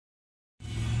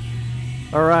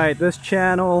Alright, this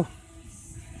channel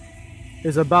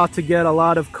is about to get a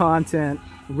lot of content,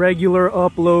 regular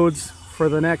uploads for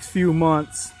the next few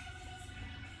months.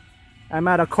 I'm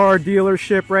at a car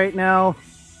dealership right now,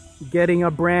 getting a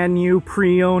brand new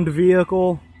pre-owned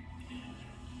vehicle.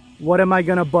 What am I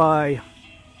gonna buy?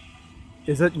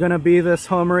 Is it gonna be this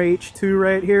Hummer H2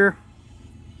 right here?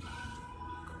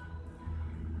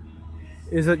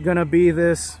 Is it gonna be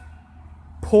this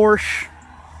Porsche?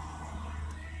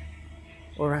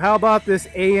 Or how about this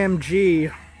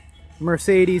AMG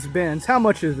Mercedes-Benz? How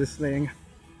much is this thing?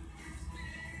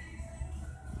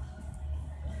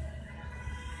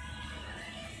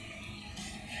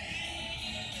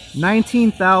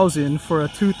 $19,000 for a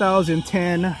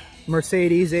 2010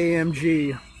 Mercedes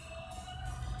AMG.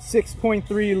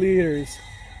 6.3 liters.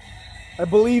 I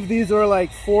believe these are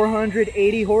like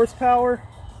 480 horsepower.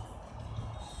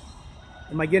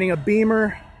 Am I getting a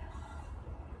Beamer?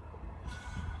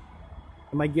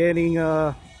 Am I getting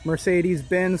a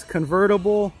Mercedes-Benz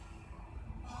convertible?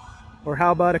 Or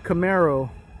how about a Camaro?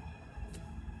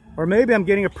 Or maybe I'm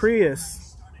getting a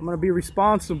Prius. I'm gonna be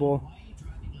responsible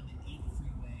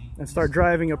and start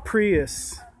driving a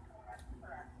Prius.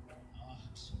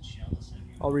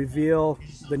 I'll reveal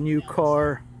the new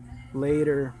car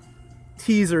later.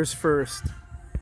 Teasers first.